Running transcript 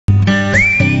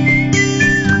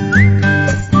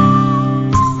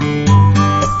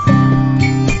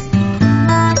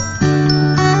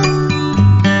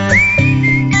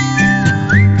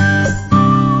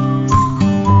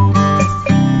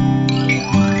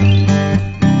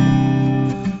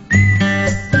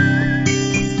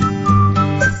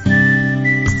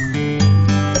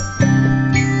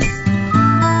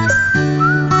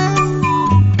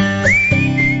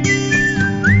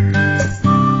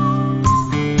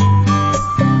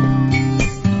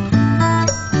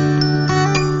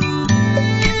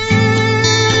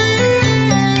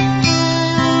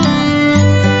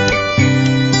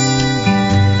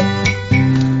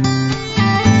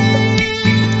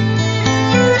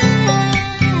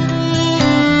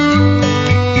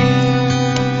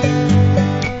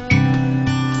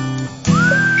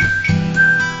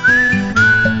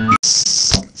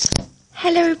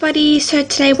everybody, so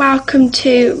today welcome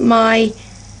to my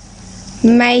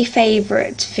May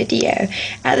favourite video.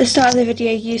 At the start of the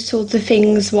video you saw the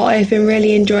things what I've been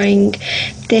really enjoying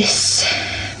this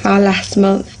last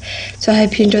month, so I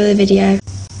hope you enjoy the video.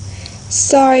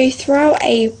 So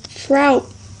throughout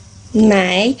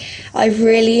May I've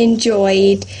really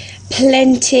enjoyed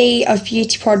plenty of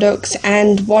beauty products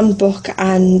and one book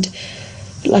and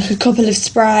like a couple of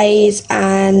sprays,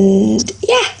 and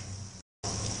yeah.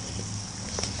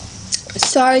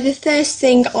 So the first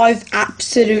thing I've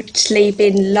absolutely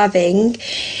been loving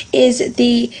is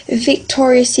the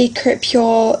Victoria's Secret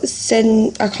Pure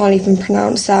I can't even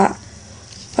pronounce that.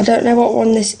 I don't know what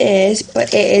one this is,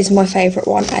 but it is my favourite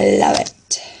one. I love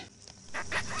it.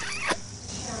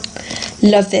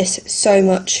 Love this so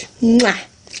much. Mwah.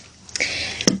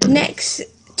 Next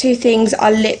two things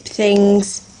are lip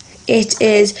things. It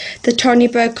is the Tony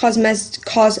Berg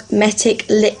Cosmetic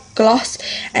Lip Gloss,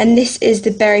 and this is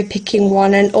the berry picking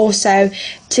one. And also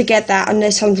to get that, I know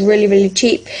it sounds really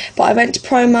cheap, but I went to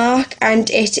Primark and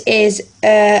it is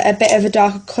a bit of a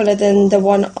darker colour than the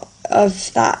one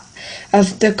of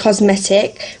the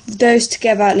cosmetic. Those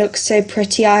together look so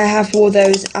pretty. I have wore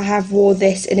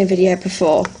this in a video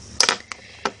before.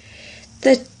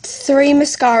 The three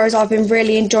mascaras I've been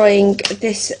really enjoying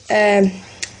this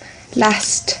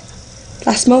last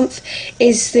month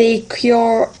is the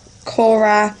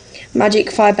Cora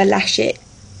Magic Fibre Lash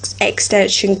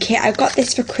Extension Kit. I got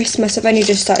this for Christmas. I've only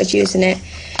just started using it.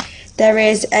 There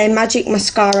is a magic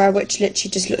mascara which literally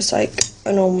just looks like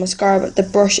a normal mascara, but the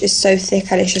brush is so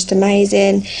thick and it's just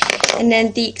amazing. And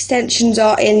then the extensions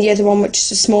are in the other one, which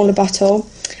is a smaller bottle,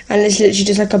 and it's literally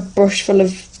just like a brush full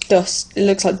of dust. It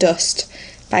looks like dust,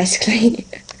 basically.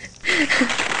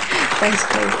 Quite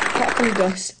full of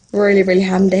dust. Really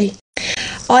handy.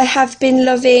 I have been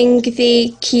loving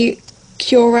the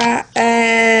Cura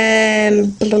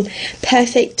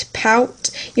Perfect Pout.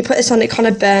 You put this on, it kind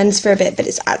of burns for a bit, but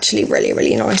it's actually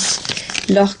really nice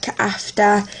look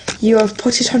after you have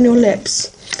put it on your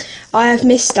lips. I have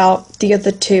missed out the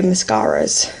other two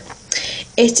mascaras.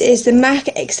 It is the MAC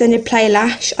Extended Play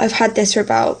Lash. I've had this for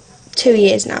about 2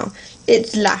 years now.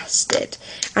 It's lasted,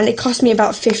 and it cost me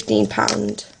about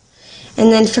 £15. And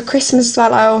then for Christmas as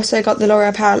well, I also got the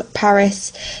L'Oreal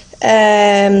Paris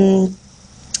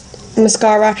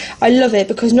mascara. I love it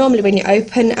because normally when you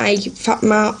open a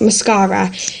mascara,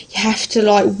 you have to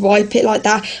like wipe it like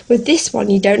that. With this one,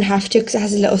 you don't have to because it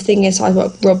has a little thing inside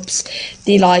what rubs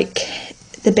the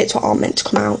bits that aren't meant to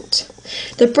come out.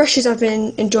 The brushes I've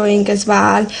been enjoying as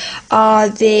well are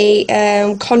the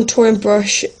contouring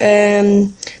brush,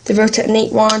 the Real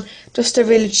Technique one, just a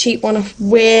really cheap one off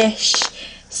Wish.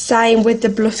 Same with the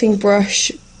bluffing brush,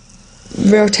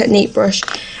 Real Technique brush,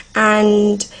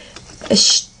 and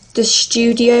the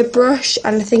Studio brush,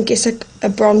 and I think it's a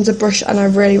bronzer brush, and I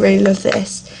really love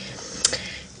this.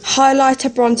 Highlighter,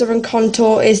 bronzer and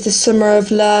contour is the Summer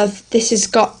of Love. This has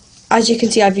got, as you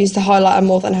can see, I've used the highlighter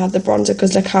more than I have the bronzer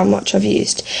because look how much I've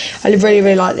used. I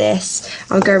really like this.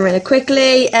 I'm going really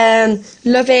quickly.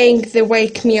 Loving the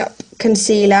Wake Me Up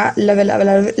concealer. Love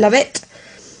it.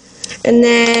 And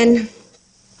then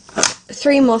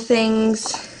three more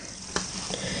things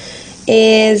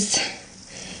is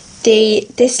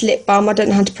this lip balm. I don't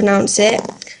know how to pronounce it.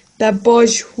 The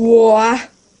Bourjois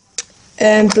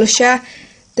blusher,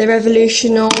 the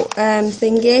Revolutional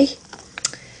thingy.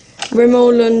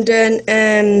 Rimmel London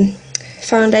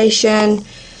foundation.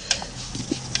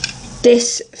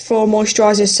 This for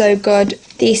moisturiser is so good.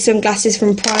 These sunglasses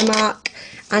from Primark,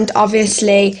 and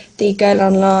obviously the Girl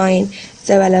Online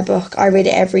Zoella book. I read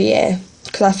it every year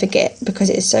because I forget because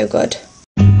it is so good.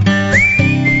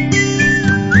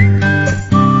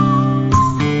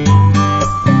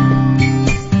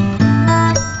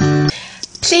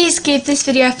 Please give this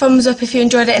video a thumbs up if you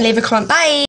enjoyed it and leave a comment. Bye!